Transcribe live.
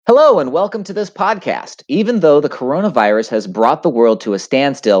Hello and welcome to this podcast. Even though the coronavirus has brought the world to a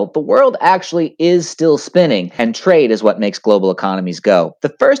standstill, the world actually is still spinning, and trade is what makes global economies go.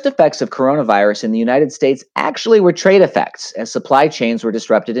 The first effects of coronavirus in the United States actually were trade effects, as supply chains were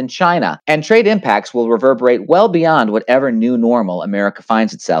disrupted in China, and trade impacts will reverberate well beyond whatever new normal America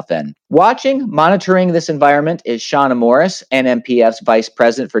finds itself in. Monitoring this environment is Shauna Morris, NMPF's Vice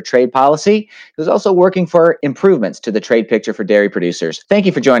President for Trade Policy, who's also working for improvements to the trade picture for dairy producers. Thank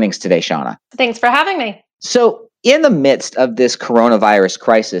you for joining us today, Shauna. Thanks for having me. So, in the midst of this coronavirus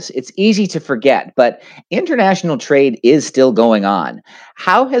crisis, it's easy to forget, but international trade is still going on.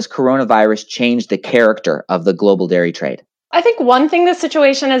 How has coronavirus changed the character of the global dairy trade? I think one thing this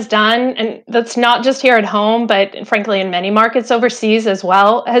situation has done, and that's not just here at home, but frankly in many markets overseas as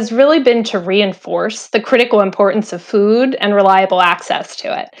well, has really been to reinforce the critical importance of food and reliable access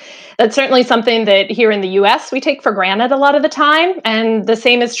to it. That's certainly something that here in the US we take for granted a lot of the time, and the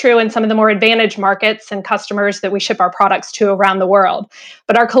same is true in some of the more advantaged markets and customers that we ship our products to around the world.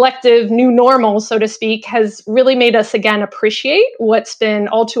 But our collective new normal, so to speak, has really made us again appreciate what's been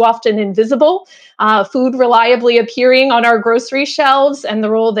all too often invisible, food reliably appearing on our grocery shelves, and the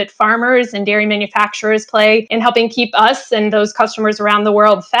role that farmers and dairy manufacturers play in helping keep us and those customers around the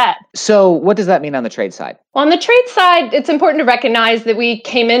world fed. So, what does that mean on the trade side? On the trade side, it's important to recognize that we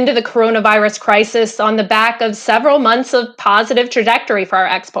came into the coronavirus crisis on the back of several months of positive trajectory for our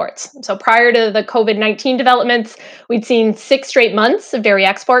exports. So prior to the COVID-19 developments, we'd seen 6 straight months of dairy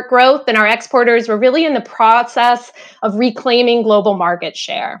export growth, and our exporters were really in the process of reclaiming global market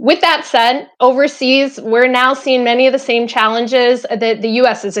share. With that said, overseas, we're now seeing many of the same challenges that the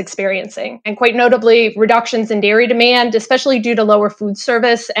US is experiencing, and quite notably, reductions in dairy demand, especially due to lower food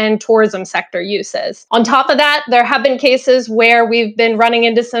service and tourism sector uses. On top of that, there have been cases where we've been running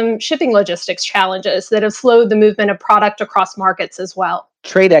into some shipping logistics challenges that have slowed the movement of product across markets as well.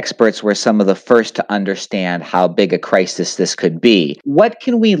 Trade experts were some of the first to understand how big a crisis this could be. What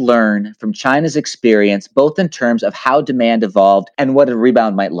can we learn from China's experience, both in terms of how demand evolved and what a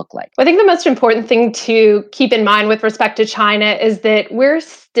rebound might look like? I think the most important thing to keep in mind with respect to China is that we're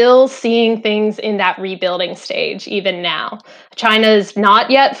still seeing things in that rebuilding stage, even now. China is not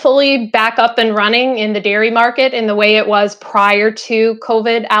yet fully back up and running in the dairy market in the way it was prior to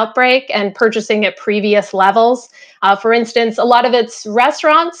COVID outbreak and purchasing at previous levels. For instance, a lot of its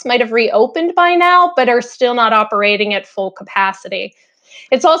restaurants might have reopened by now, but are still not operating at full capacity.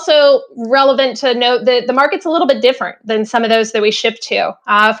 It's also relevant to note that the market's a little bit different than some of those that we ship to.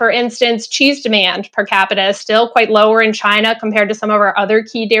 For instance, cheese demand per capita is still quite lower in China compared to some of our other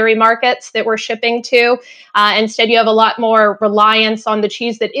key dairy markets that we're shipping to. Instead, you have a lot more reliance on the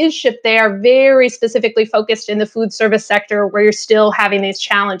cheese that is shipped there, very specifically focused in the food service sector where you're still having these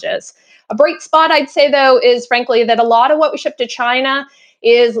challenges. A bright spot, I'd say, though, is frankly that a lot of what we ship to China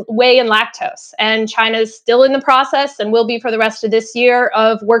is whey and lactose. And China is still in the process and will be for the rest of this year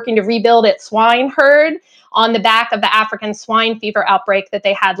of working to rebuild its swine herd on the back of the African swine fever outbreak that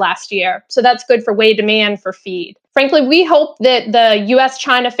they had last year. So that's good for whey demand for feed. Frankly, we hope that the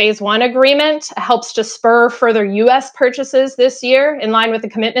US-China Phase 1 agreement helps to spur further US purchases this year in line with the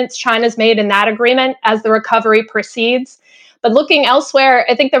commitments China's made in that agreement as the recovery proceeds. But looking elsewhere,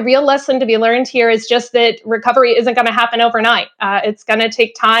 I think the real lesson to be learned here is just that recovery isn't going to happen overnight. It's going to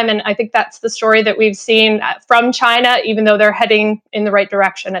take time, and I think that's the story that we've seen from China, even though they're heading in the right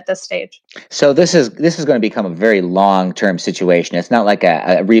direction at this stage. So this is going to become a very long-term situation. It's not like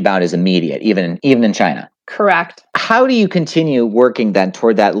a rebound is immediate, even in China. Correct. How do you continue working then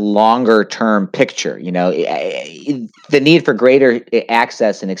toward that longer term picture? You know, the need for greater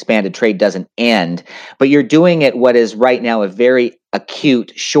access and expanded trade doesn't end, but you're doing it what is right now a very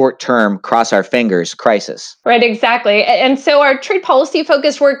acute, short-term, cross our fingers crisis. Right, exactly. And so our trade policy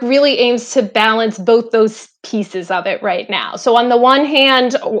focused work really aims to balance both those pieces of it right now. So on the one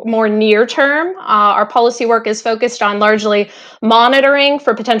hand, more near term, our policy work is focused on largely monitoring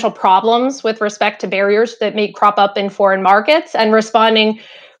for potential problems with respect to barriers that may crop up in foreign markets and responding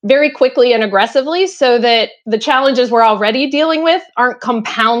very quickly and aggressively so that the challenges we're already dealing with aren't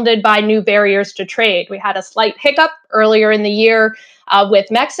compounded by new barriers to trade. We had a slight hiccup earlier in the year with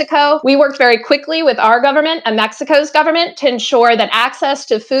Mexico. We worked very quickly with our government and Mexico's government to ensure that access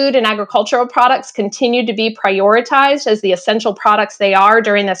to food and agricultural products continued to be prioritized as the essential products they are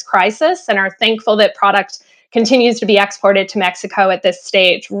during this crisis, and are thankful that product continues to be exported to Mexico at this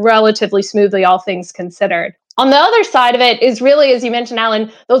stage relatively smoothly, all things considered. On the other side of it is really, as you mentioned,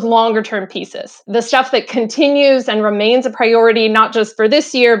 Alan, those longer term pieces, the stuff that continues and remains a priority, not just for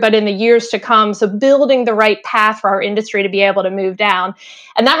this year, but in the years to come. So building the right path for our industry to be able to move down.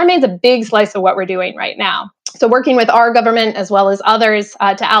 And that remains a big slice of what we're doing right now. So working with our government as well as others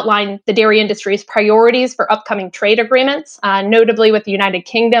to outline the dairy industry's priorities for upcoming trade agreements, notably with the United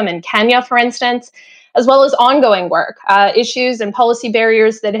Kingdom and Kenya, for instance, as well as ongoing work, issues and policy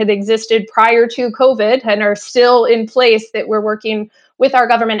barriers that had existed prior to COVID and are still in place that we're working with our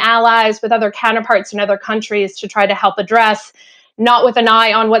government allies, with other counterparts in other countries to try to help address, not with an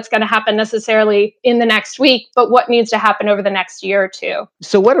eye on what's going to happen necessarily in the next week, but what needs to happen over the next year or two.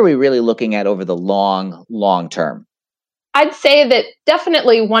 So what are we really looking at over the long term? I'd say that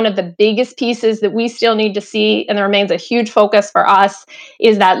definitely one of the biggest pieces that we still need to see, and there remains a huge focus for us,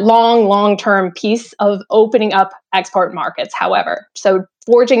 is that long-term piece of opening up export markets, however. So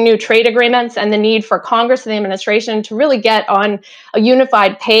forging new trade agreements and the need for Congress and the administration to really get on a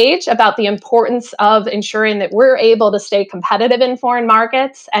unified page about the importance of ensuring that we're able to stay competitive in foreign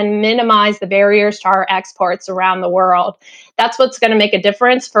markets and minimize the barriers to our exports around the world. That's what's going to make a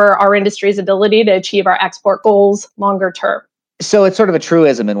difference for our industry's ability to achieve our export goals longer term. So it's sort of a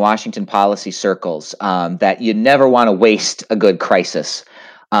truism in Washington policy circles that you never want to waste a good crisis.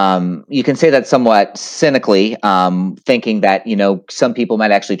 You can say that somewhat cynically, thinking that, some people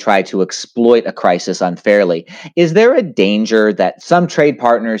might actually try to exploit a crisis unfairly. Is there a danger that some trade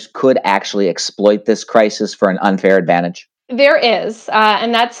partners could actually exploit this crisis for an unfair advantage? There is,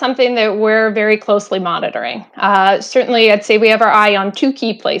 and that's something that we're very closely monitoring. Certainly, I'd say we have our eye on two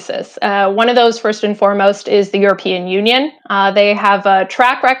key places. One of those, first and foremost, is the European Union. They have a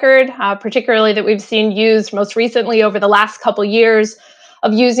track record, particularly that we've seen used most recently over the last couple years,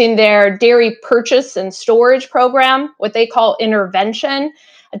 of using their dairy purchase and storage program, what they call intervention,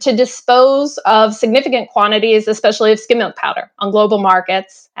 to dispose of significant quantities, especially of skim milk powder, on global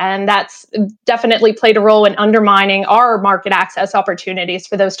markets. And that's definitely played a role in undermining our market access opportunities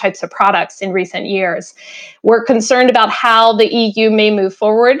for those types of products in recent years. We're concerned about how the EU may move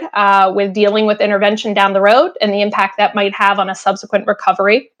forward with dealing with intervention down the road and the impact that might have on a subsequent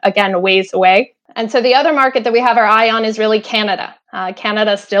recovery, again, a ways away. And so the other market that we have our eye on is really Canada.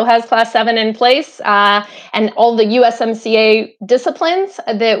 Canada still has Class 7 in place, and all the USMCA disciplines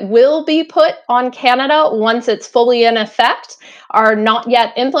that will be put on Canada once it's fully in effect are not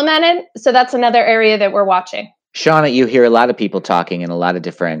yet implemented. So that's another area that we're watching. Shauna, you hear a lot of people talking in a lot of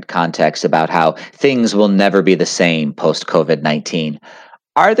different contexts about how things will never be the same post-COVID-19.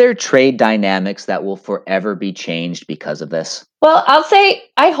 Are there trade dynamics that will forever be changed because of this? Well, I'll say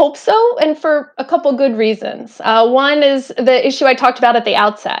I hope so, and for a couple good reasons. One is the issue I talked about at the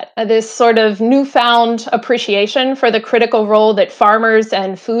outset, this sort of newfound appreciation for the critical role that farmers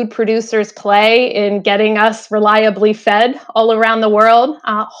and food producers play in getting us reliably fed all around the world.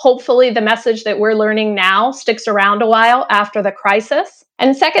 Hopefully, the message that we're learning now sticks around a while after the crisis.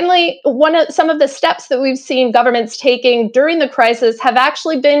 And secondly, some of the steps that we've seen governments taking during the crisis have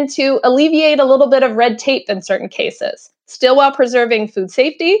actually been to alleviate a little bit of red tape in certain cases, still while preserving food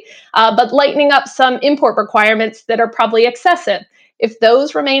safety, but lightening up some import requirements that are probably excessive. If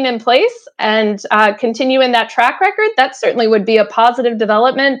those remain in place and continue in that track record, that certainly would be a positive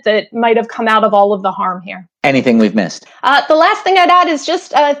development that might have come out of all of the harm here. Anything we've missed? The last thing I'd add is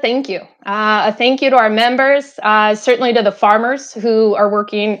just a thank you. A thank you to our members, certainly to the farmers who are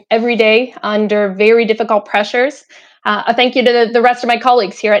working every day under very difficult pressures. A thank you to the rest of my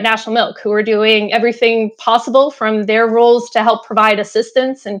colleagues here at National Milk who are doing everything possible from their roles to help provide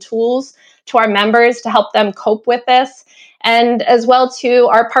assistance and tools to our members to help them cope with this. And as well to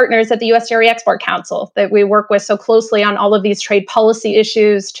our partners at the U.S. Dairy Export Council that we work with so closely on all of these trade policy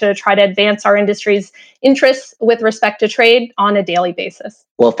issues to try to advance our industry's interests with respect to trade on a daily basis.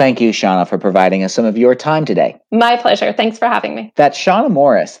 Well, thank you, Shauna, for providing us some of your time today. My pleasure. Thanks for having me. That's Shauna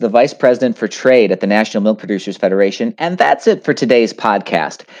Morris, the Vice President for Trade at the National Milk Producers Federation. And that's it for today's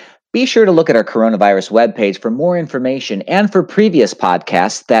podcast. Be sure to look at our coronavirus webpage for more information and for previous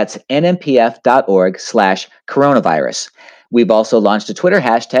podcasts. That's nmpf.org/coronavirus. We've also launched a Twitter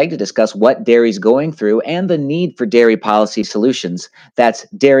hashtag to discuss what dairy's going through and the need for dairy policy solutions. That's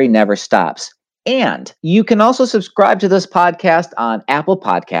Dairy Never Stops. And you can also subscribe to this podcast on Apple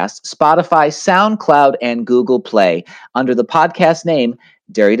Podcasts, Spotify, SoundCloud, and Google Play under the podcast name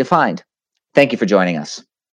Dairy Defined. Thank you for joining us.